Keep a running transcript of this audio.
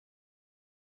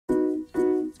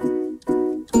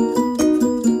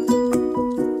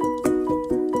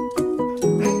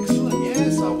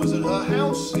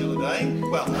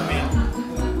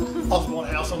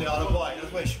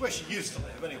where she used to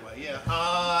live, anyway,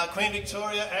 yeah. Queen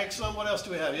Victoria, excellent. What else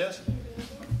do we have, yes?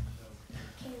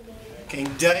 King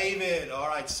David. All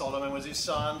right, Solomon was his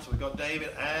son, so we've got David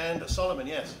and Solomon,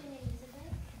 yes.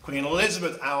 Queen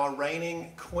Elizabeth, our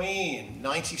reigning queen.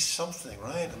 90-something,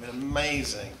 right? I mean,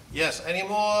 amazing. Yes, any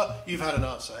more? You've had an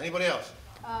answer. Anybody else?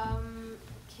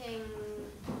 King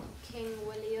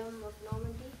William of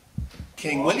Normandy.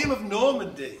 King William of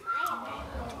Normandy.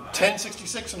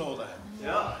 1066 and all that.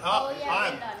 Yeah.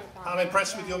 I'm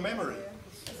impressed with your memory.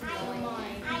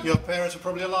 Your parents were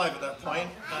probably alive at that point,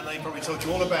 and they probably told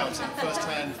you all about it,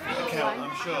 first-hand account,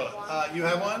 I'm sure. You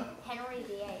have one? Henry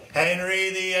VIII. Henry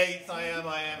VIII, I am.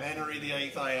 Henry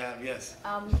VIII, I am, yes.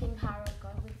 King Harold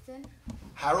Godwinson.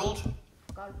 Harold?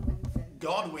 Godwinson.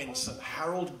 Godwinson.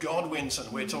 Harold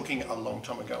Godwinson. We're talking a long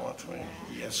time ago, aren't we?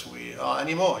 Yes, we are.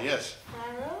 Any more? Yes.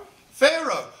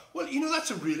 Pharaoh. Well, you know,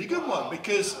 that's a really good one,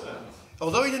 because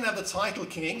although he didn't have the title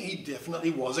king, he definitely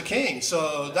was a king.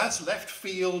 So that's left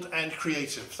field and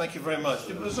creative. Thank you very much.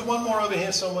 Was there one more over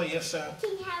here somewhere? Yes, Sarah?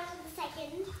 King Harold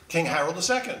II. King Harold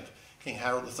II. King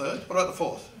Harold III. What about the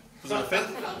fourth? Was there a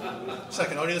fifth?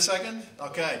 Second. Only the second?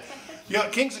 Okay. Yeah,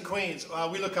 kings and queens.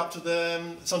 We look up to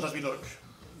them. Sometimes we look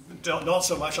not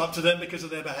so much up to them because of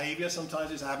their behaviour.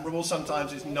 Sometimes it's admirable,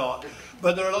 sometimes it's not.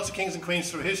 But there are lots of kings and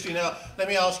queens through history. Now, let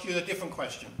me ask you a different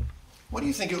question. What do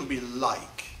you think it would be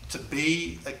like to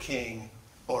be a king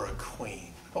or a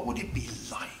queen? What would it be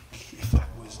like if that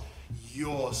was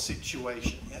your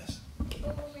situation? Yes?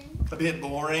 Boring. A bit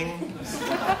boring.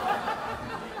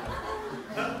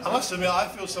 I must admit, I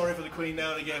feel sorry for the Queen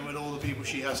now and again with all the people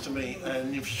she has to meet,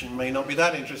 and if she may not be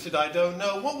that interested, I don't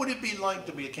know. What would it be like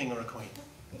to be a king or a queen?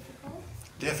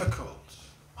 Difficult.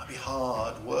 Might be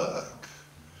hard work.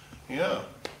 Yeah.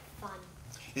 Fun.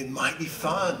 It might be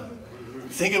fun.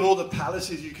 Think of all the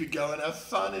palaces you could go and have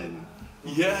fun in.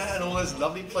 Yeah, and all those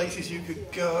lovely places you could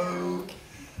go.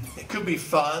 It could be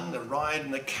fun, the ride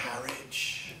in the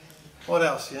carriage. What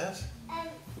else, yes?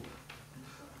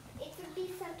 It would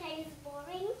be sometimes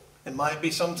boring. It might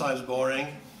be sometimes boring,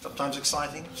 sometimes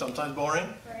exciting, sometimes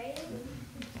boring. Brave.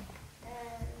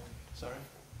 Sorry?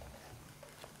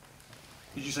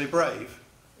 Did you say brave?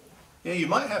 Yeah, you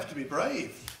might have to be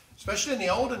brave. Especially in the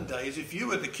olden days, if you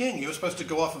were the king, you were supposed to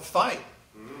go off and fight.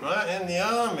 Right? In the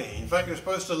army. In fact, you're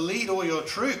supposed to lead all your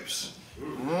troops.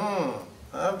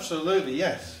 Absolutely,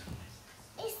 yes.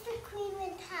 If the queen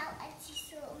went out and she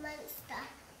saw a monster,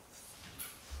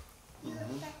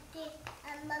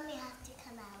 and mummy had to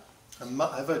come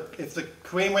out. If the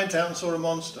queen went out and saw a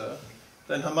monster,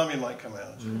 then her mummy might come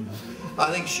out.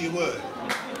 I think she would.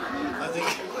 I think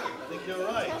she would. I think you're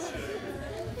right.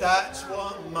 That's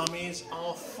what mummies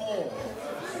are for.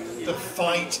 To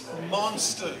fight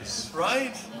monsters,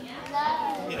 right?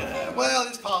 Yeah, well,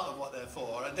 it's part of what they're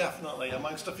for, definitely,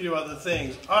 amongst a few other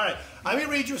things. All right, let me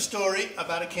read you a story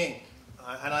about a king.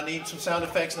 And I need some sound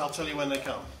effects, and I'll tell you when they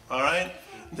come. All right?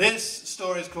 This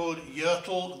story is called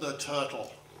Yertle the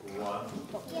Turtle.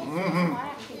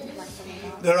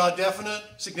 There are definite,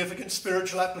 significant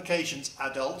spiritual applications,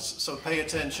 adults, so pay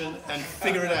attention and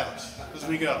figure it out as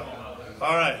we go.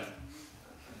 All right,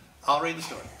 I'll read the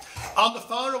story. On the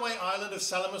faraway island of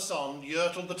Salamason,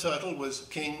 Yertle the turtle was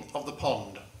king of the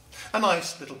pond. A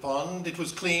nice little pond. It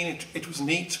was clean, it was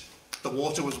neat, the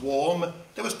water was warm,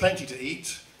 there was plenty to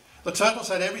eat. The turtles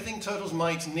had everything turtles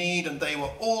might need, and they were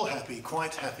all happy,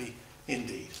 quite happy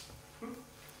indeed.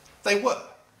 They were,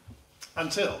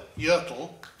 until Yertle,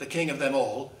 the king of them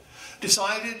all,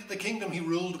 decided the kingdom he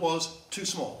ruled was too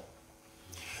small.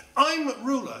 I'm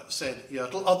ruler, said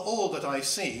Yertle, of all that I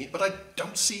see, but I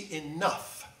don't see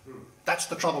enough. That's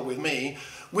the trouble with me.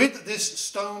 With this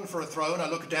stone for a throne, I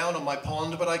look down on my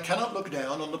pond, but I cannot look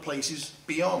down on the places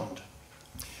beyond.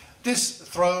 This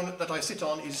throne that I sit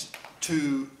on is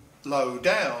too low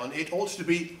down. It ought to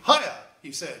be higher,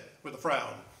 he said, with a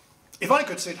frown. If I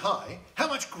could sit high, how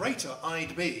much greater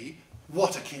I'd be.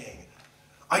 What a king.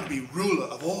 I'd be ruler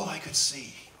of all I could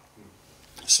see.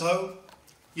 So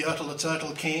Yertle the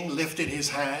Turtle King lifted his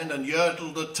hand, and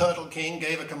Yertle the Turtle King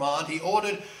gave a command. He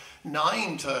ordered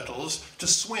 9 turtles to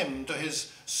swim to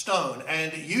his stone,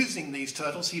 and using these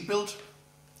turtles he built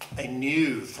a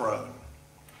new throne.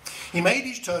 He made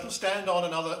each turtle stand on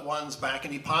another one's back,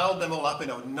 and he piled them all up in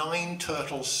a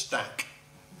 9-turtle stack.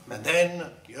 And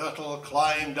then Yertle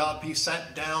climbed up, he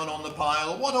sat down on the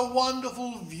pile. What a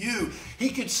wonderful view! He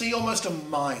could see almost a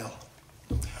mile.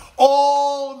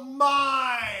 All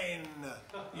mine!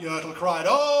 Yertle cried.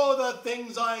 Oh, the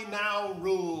things I now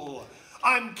rule.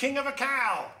 I'm king of a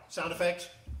cow. Sound effect.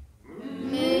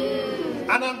 And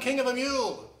I'm king of a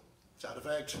mule. Sound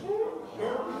effect.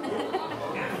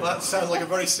 Well, that sounds like a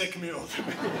very sick mule to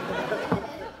me.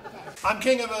 I'm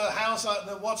king of a house,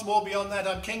 what's more beyond that?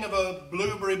 I'm king of a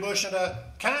blueberry bush and a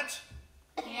cat?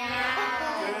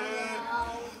 Yeah.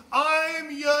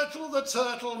 I'm Yertle the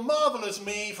turtle, marvellous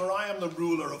me, for I am the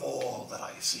ruler of all that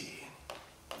I see.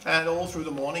 And all through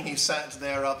the morning he sat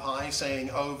there up high,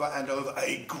 saying over and over,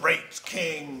 a great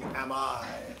king am I.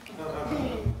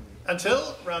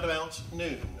 Until round about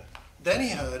noon. Then he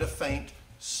heard a faint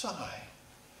sigh.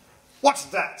 What's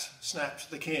that? Snapped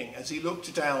the king as he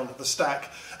looked down at the stack,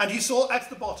 and he saw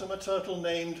at the bottom a turtle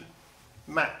named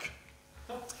Mac,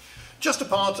 just a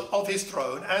part of his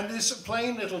throne. And this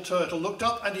plain little turtle looked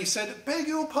up and he said, beg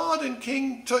your pardon,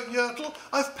 King Yertle,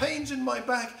 I've pains in my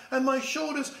back and my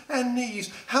shoulders and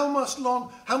knees. How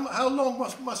long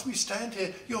must we stand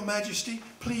here, your majesty,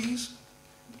 please?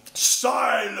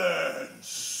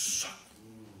 Silence!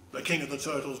 The king of the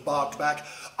turtles barked back.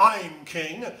 I'm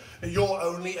king, you're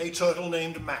only a turtle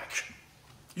named Mac.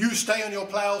 You stay on your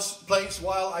place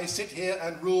while I sit here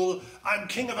and rule. I'm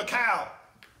king of a cow.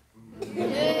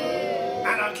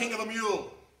 And I'm king of a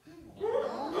mule.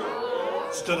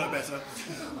 Still no better.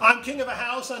 I'm king of a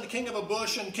house and king of a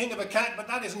bush and king of a cat, but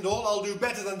that isn't all. I'll do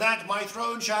better than that. My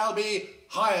throne shall be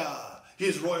higher.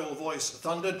 His royal voice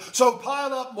thundered. So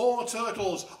pile up more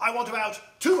turtles. I want about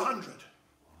 200.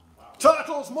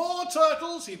 Turtles, more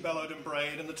turtles, he bellowed and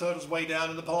brayed, and the turtles way down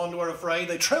in the pond were afraid.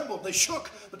 They trembled, they shook,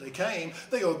 but they came,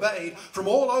 they obeyed. From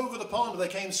all over the pond they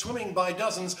came swimming by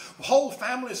dozens, whole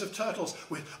families of turtles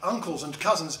with uncles and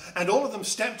cousins, and all of them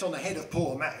stepped on the head of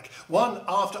poor Mac. One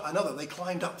after another they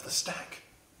climbed up the stack.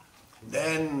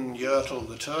 Then Yertle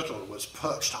the turtle was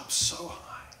perched up so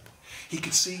high he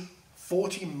could see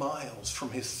 40 miles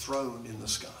from his throne in the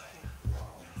sky.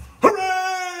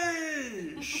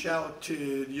 Hooray!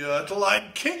 Shouted Yertle.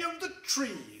 I'm king of the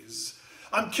trees.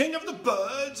 I'm king of the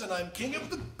birds and I'm king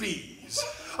of the bees.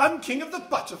 I'm king of the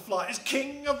butterflies,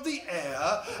 king of the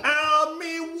air. Ah,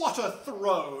 me, what a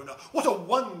throne! What a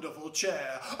wonderful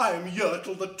chair! I am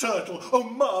Yertle the turtle, oh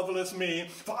marvellous me,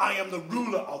 for I am the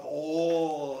ruler of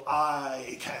all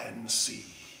I can see.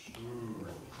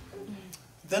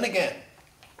 Then again,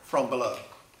 from below,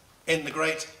 in the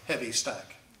great heavy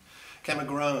stack, came a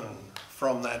groan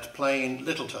from that plain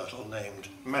little turtle named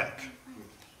Mac.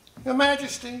 Your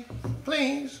Majesty,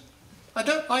 please, I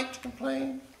don't like to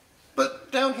complain,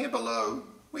 but down here below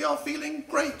we are feeling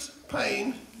great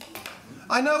pain.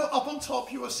 I know up on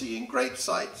top you are seeing great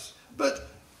sights, but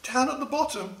down at the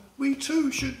bottom we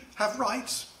too should have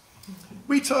rights.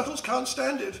 We turtles can't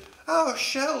stand it. Our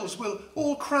shells will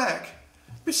all crack.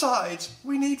 Besides,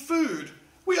 we need food.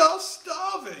 We are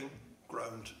starving,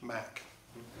 groaned Mac.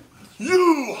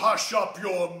 You hush up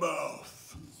your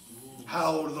mouth,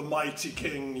 howled the mighty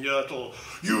King Yertle.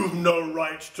 You've no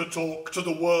right to talk to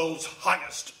the world's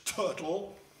highest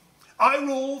turtle. I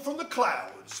rule from the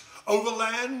clouds, over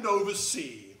land, over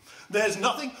sea. There's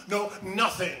nothing, no,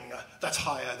 nothing that's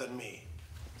higher than me.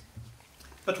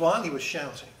 But while he was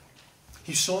shouting,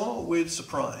 he saw with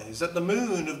surprise that the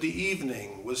moon of the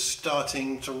evening was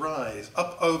starting to rise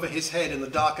up over his head in the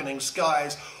darkening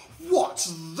skies.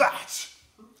 What's that?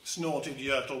 Snorted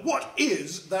Yertle. What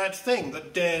is that thing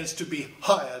that dares to be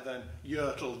higher than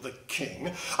Yertle the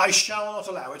king? I shall not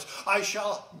allow it. I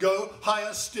shall go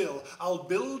higher still. I'll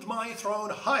build my throne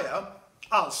higher.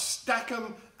 I'll stack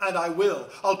 'em, and I will.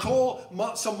 I'll call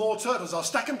some more turtles. I'll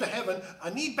stack 'em to heaven.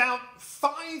 I need about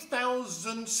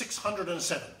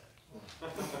 5,607.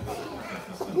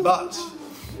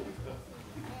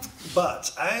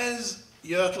 But as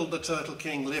Yertle the Turtle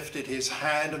King lifted his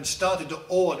hand and started to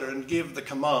order and give the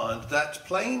command, that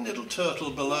plain little turtle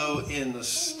below in the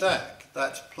stack,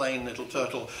 that plain little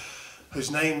turtle whose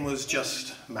name was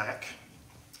just Mac,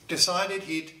 decided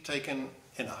he'd taken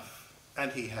enough,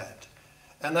 and he had.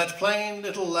 And that plain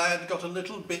little lad got a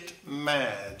little bit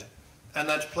mad, and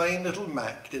that plain little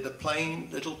Mac did a plain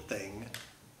little thing.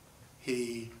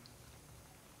 He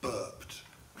burped.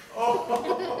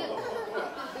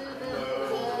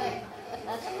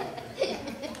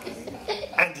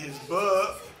 And his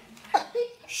burp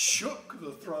shook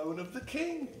the throne of the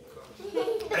king.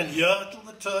 And Yertle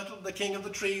the turtle, the king of the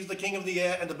trees, the king of the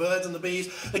air and the birds and the bees,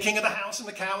 the king of the house and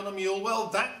the cow and the mule, well,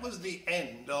 that was the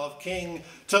end of King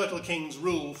Turtle King's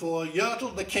rule, for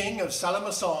Yertle the king of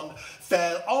Salamason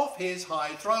fell off his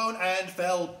high throne and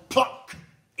fell plunk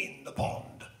in the pond.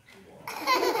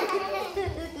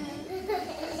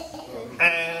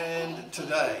 And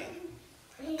today,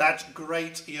 that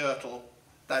great Yertle,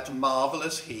 that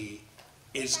marvellous he,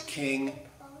 is king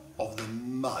of the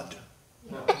mud.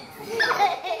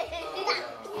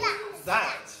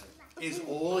 That is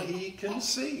all he can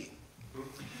see.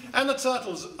 And the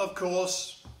turtles, of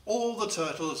course, all the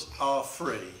turtles are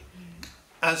free.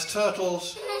 as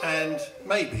turtles and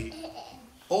maybe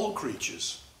all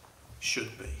creatures should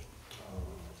be.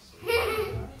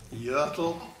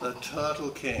 Yertle, the Turtle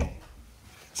King.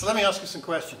 So let me ask you some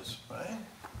questions, right?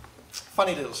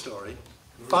 Funny little story,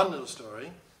 fun little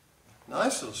story,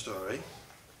 nice little story.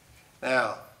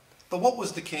 Now, but what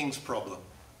was the king's problem?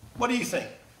 What do you think?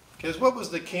 Because what was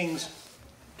the King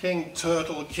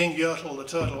Yertle the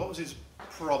turtle, what was his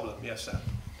problem? Yes, Sam?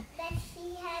 That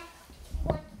he had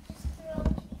wanted his throne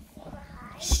to be super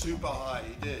high. Super high,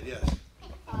 he did, yes. He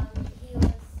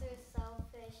was so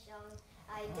selfish.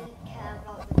 I didn't care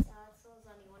about the turtles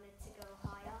and he wanted to go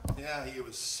higher. Yeah, he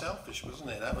was selfish,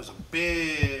 wasn't he? That was a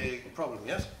big problem,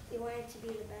 yes? He wanted to be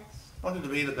the best. Wanted to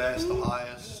be the best, the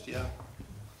highest, yeah.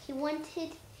 He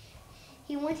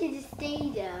wanted to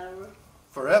stay there.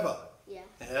 Forever. Yeah.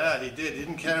 Yeah, he did. He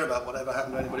didn't care about whatever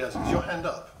happened to anybody else. Is your hand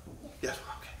up? Yes,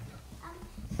 okay.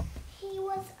 He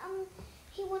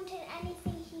wanted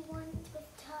anything he wanted with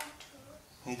turtles.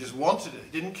 He just wanted it.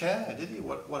 He didn't care, did he?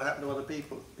 What happened to other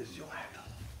people? Is your hand up?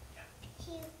 Yeah.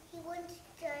 He wanted to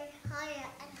go higher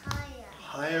and higher.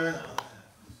 Higher and higher.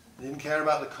 He didn't care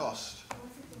about the cost. He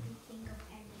wanted to be king of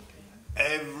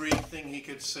everything. Everything he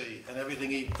could see and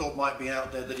everything he thought might be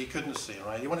out there that he couldn't see,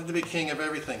 right? He wanted to be king of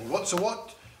everything.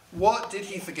 What did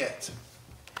he forget?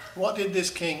 What did this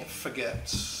king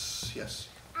forget? Yes.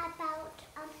 About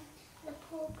the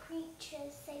poor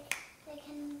creatures. They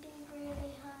can be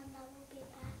really hurt and that would be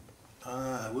bad.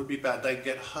 Ah, it would be bad. They'd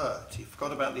get hurt. He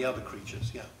forgot about the other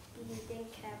creatures, yeah. He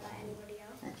didn't care about anybody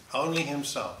else. Only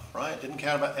himself, right? Didn't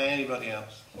care about anybody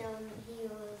else. He didn't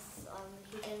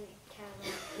care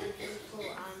about other people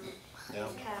and he Yeah.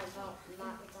 didn't care about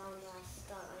Mac down there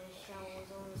stuck and his shell was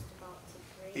almost about to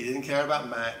He break. didn't care about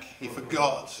Mac. He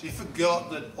forgot. He forgot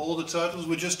that all the turtles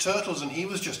were just turtles and he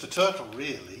was just a turtle,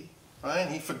 really. Right?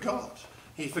 He forgot.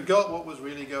 He forgot what was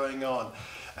really going on.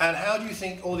 And how do you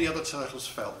think all the other turtles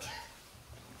felt?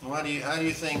 How do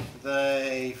you think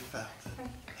they felt?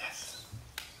 Yes.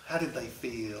 How did they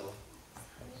feel?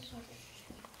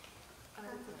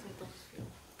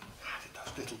 How did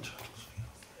those little turtles feel?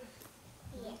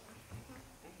 Yeah.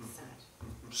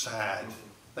 Sad.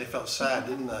 They felt sad,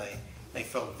 didn't they? They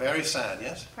felt very sad,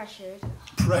 yes? Pressured.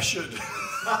 Pressured.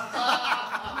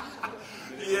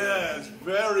 Yes,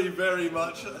 very, very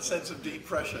much a sense of deep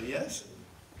pressure, yes?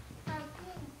 The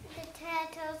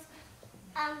turtles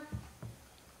fell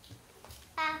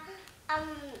down.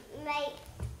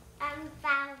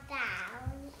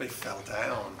 They fell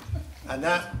down. And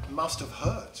that must have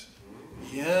hurt.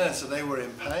 Yeah, so they were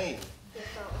in pain. They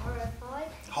felt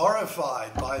horrified.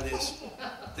 Horrified by this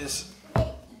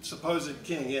supposed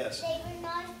king, yes. They were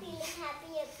not feeling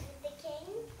happy with the king.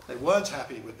 They weren't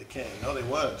happy with the king. No, they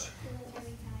weren't. He was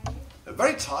very tired. They're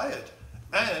very tired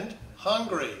and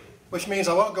hungry, which means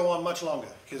I won't go on much longer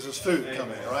because there's food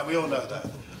coming, all right? We all know that.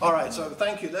 All right, so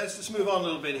thank you. Let's just move on a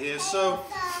little bit here. So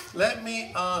let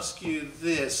me ask you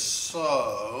this.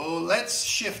 So let's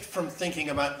shift from thinking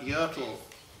about Yertle,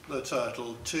 the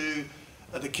turtle, to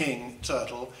the king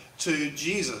turtle, to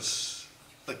Jesus,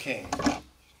 the king.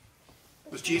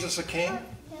 Was Jesus a king?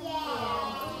 Yeah.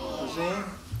 Was he?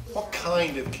 What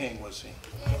kind of king was he?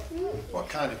 What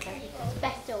kind of king?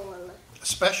 Special. A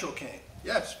special king.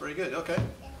 Yes, very good. Okay.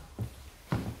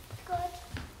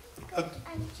 God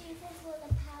and Jesus were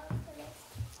the powerfulest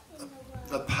in the world.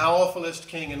 The powerfulest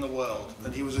king in the world.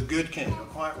 And he was a good king. You're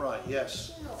quite right.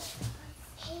 Yes.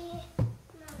 He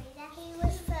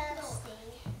was thirsty.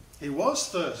 He was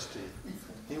thirsty.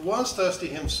 He was thirsty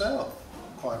himself.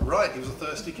 Quite right. He was a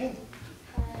thirsty king.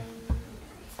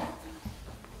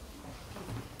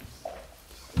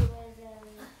 He was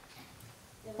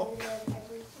the ruler of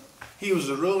everything. He was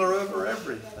the ruler over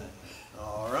everything.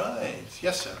 All right.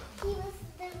 Yes, sir. He was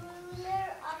the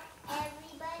ruler of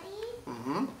everybody.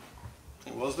 Mm-hmm.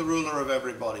 He was the ruler of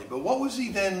everybody. But what was he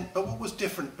then? But what was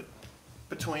different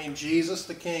between Jesus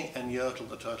the king and Yertle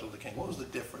the turtle the king? What was the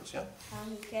difference? Yeah.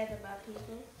 He cared about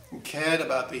people. He cared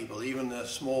about people, even the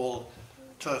small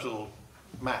turtle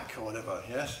Mac or whatever.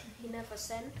 Yes. He never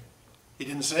sinned. He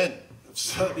didn't sin.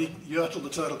 Certainly, Yertle the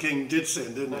turtle king did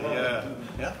sin, didn't he? Yeah.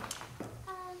 Yeah.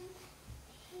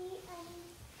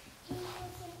 He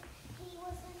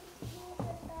was a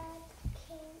bad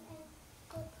king and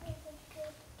God was a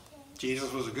good king.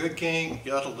 Jesus was a good king.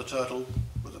 Yertle the turtle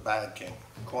was a bad king.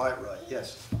 Quite right.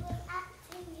 Yes. He was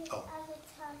acting his Oh. other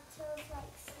turtles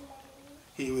like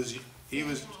slaves. He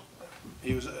was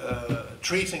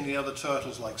treating the other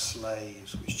turtles like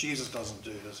slaves, which Jesus doesn't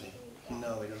do, does he?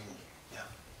 No, he doesn't. Yeah.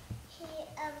 He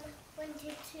wanted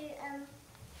to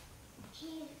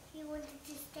he wanted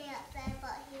to stay up there,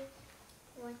 but he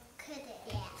couldn't.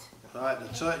 Right,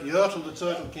 Yertle, the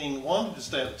Turtle King, wanted to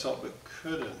stay at the top but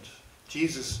couldn't.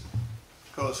 Jesus,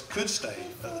 of course, could stay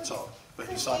at the top but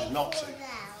decided not to.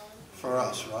 For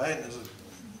us, right? There's a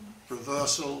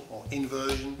reversal or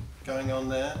inversion going on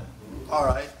there. All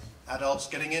right, adults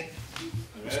getting it?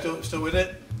 Still with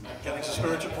it? Getting some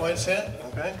spiritual points here?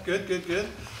 Okay, good.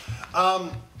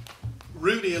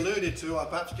 Rudy alluded to, I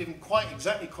perhaps didn't quite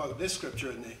exactly quote this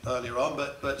scripture earlier on,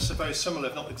 but it's very similar,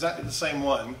 if not exactly the same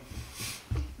one.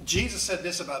 Jesus said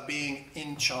this about being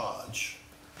in charge.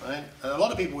 Right? And a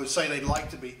lot of people would say they'd like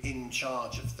to be in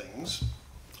charge of things.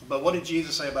 But what did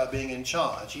Jesus say about being in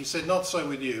charge? He said, not so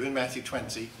with you, in Matthew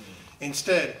 20.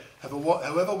 Instead,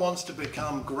 whoever wants to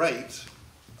become great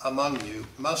among you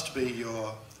must be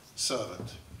your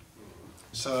servant.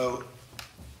 So,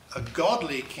 a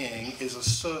godly king is a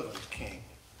servant king,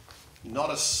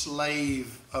 not a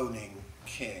slave-owning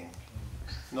king,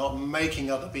 not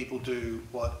making other people do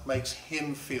what makes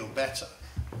him feel better,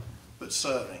 but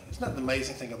serving. Isn't that the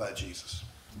amazing thing about Jesus?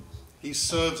 He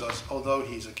serves us, although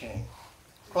he's a king.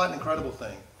 Quite an incredible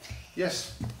thing.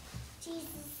 Yes?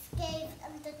 Jesus gave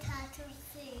the turtles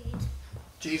food.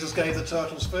 Jesus gave the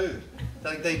turtles food.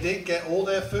 They did get all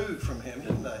their food from him,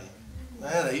 didn't they?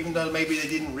 Yeah, even though maybe they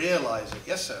didn't realize it.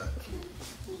 Yes, Sarah?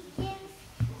 He's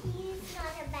not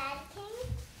a bad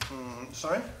king.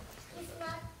 Sorry? He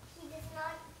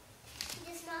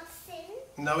does not sin.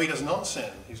 No, he does not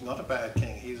sin. He's not a bad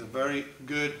king. He's a very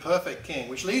good, perfect king.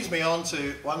 Which leads me on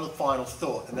to one final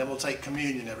thought, and then we'll take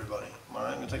communion, everybody. All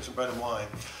right, I'm going to take some bread and wine.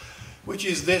 Which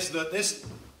is this, that this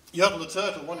Yertle the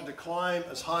turtle wanted to climb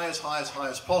as high as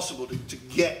possible to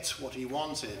get what he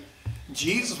wanted.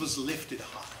 Jesus was lifted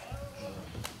high,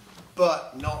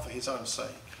 but not for his own sake,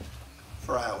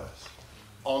 for ours,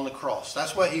 on the cross.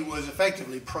 That's where he was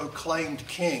effectively proclaimed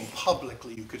king,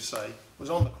 publicly you could say, was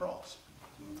on the cross.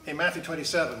 In Matthew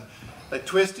 27, they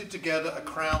twisted together a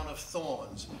crown of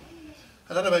thorns.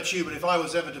 I don't know about you, but if I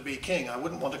was ever to be king, I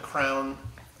wouldn't want a crown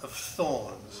of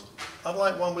thorns. I'd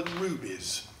like one with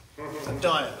rubies and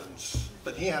diamonds.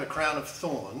 But he had a crown of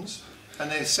thorns,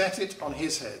 and they set it on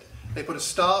his head. They put a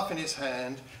staff in his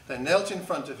hand, they knelt in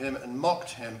front of him and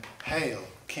mocked him, "Hail,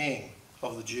 King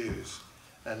of the Jews."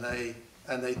 And they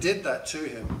did that to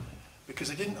him because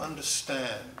they didn't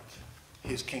understand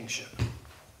his kingship.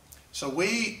 So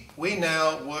we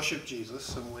now worship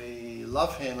Jesus and we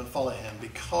love him and follow him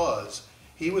because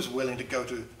he was willing to go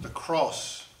to the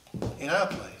cross in our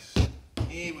place.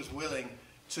 He was willing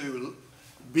to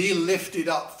be lifted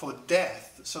up for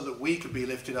death so that we could be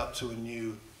lifted up to a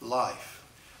new life.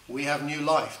 We have new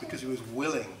life because he was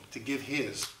willing to give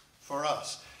his for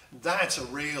us. That's a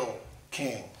real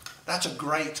king. That's a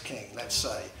great king, let's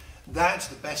say. That's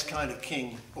the best kind of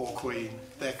king or queen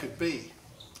there could be.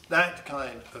 That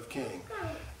kind of king.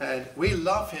 And we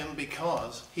love him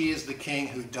because he is the king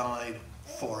who died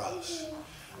for us.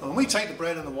 When we take the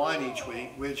bread and the wine each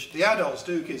week, which the adults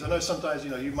do, kids, I know sometimes,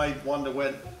 you may wonder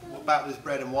about this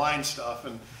bread and wine stuff,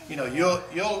 and,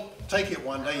 you'll take it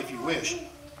one day if you wish.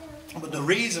 But the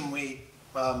reason we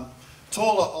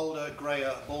taller, older,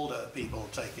 greyer, bolder people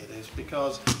take it is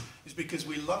because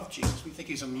we love Jesus. We think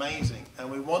he's amazing,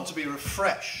 and we want to be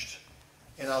refreshed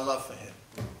in our love for him.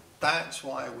 That's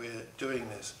why we're doing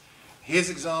this. His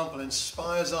example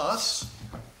inspires us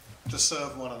to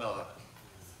serve one another.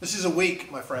 This is a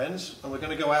week, my friends, and we're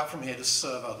going to go out from here to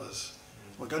serve others.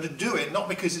 We're going to do it not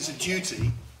because it's a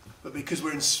duty, but because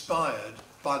we're inspired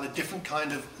by the different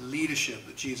kind of leadership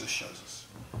that Jesus shows us,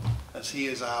 as he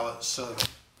is our servant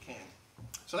king.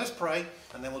 So let's pray,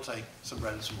 and then we'll take some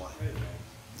bread and some wine.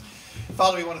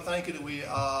 Father, we want to thank you that we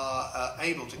are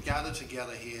able to gather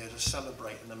together here to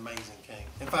celebrate an amazing king.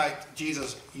 In fact,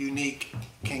 Jesus' unique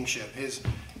kingship,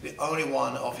 the only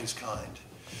one of his kind.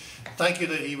 Thank you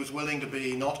that he was willing to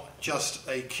be not just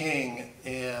a king,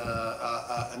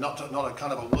 not a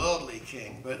kind of a worldly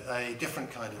king, but a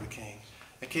different kind of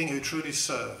a king who truly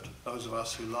served those of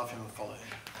us who love him and follow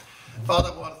him. Father,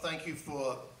 I want to thank you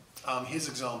for his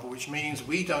example, which means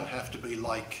we don't have to be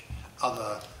like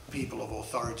other people of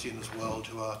authority in this world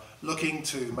who are looking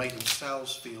to make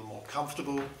themselves feel more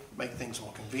comfortable, make things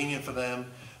more convenient for them.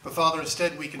 But Father,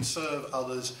 instead we can serve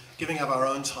others, giving up our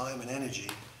own time and energy,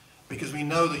 because we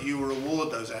know that you will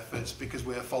reward those efforts because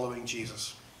we are following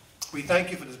Jesus. We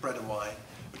thank you for this bread and wine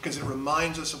because it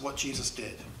reminds us of what Jesus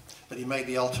did, that he made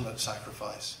the ultimate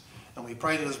sacrifice. And we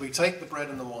pray that as we take the bread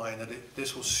and the wine, that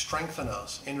this will strengthen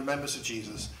us in remembrance of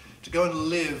Jesus to go and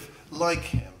live like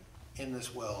him in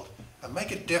this world and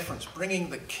make a difference, bringing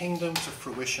the kingdom to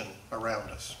fruition around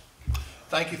us.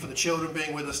 Thank you for the children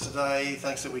being with us today.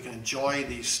 Thanks that we can enjoy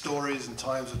these stories and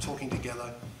times of talking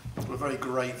together. We're very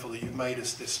grateful that you've made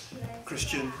us this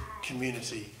Christian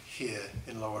community here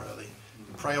in Lower Early.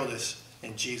 We pray all this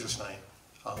in Jesus' name.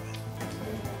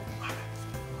 Amen.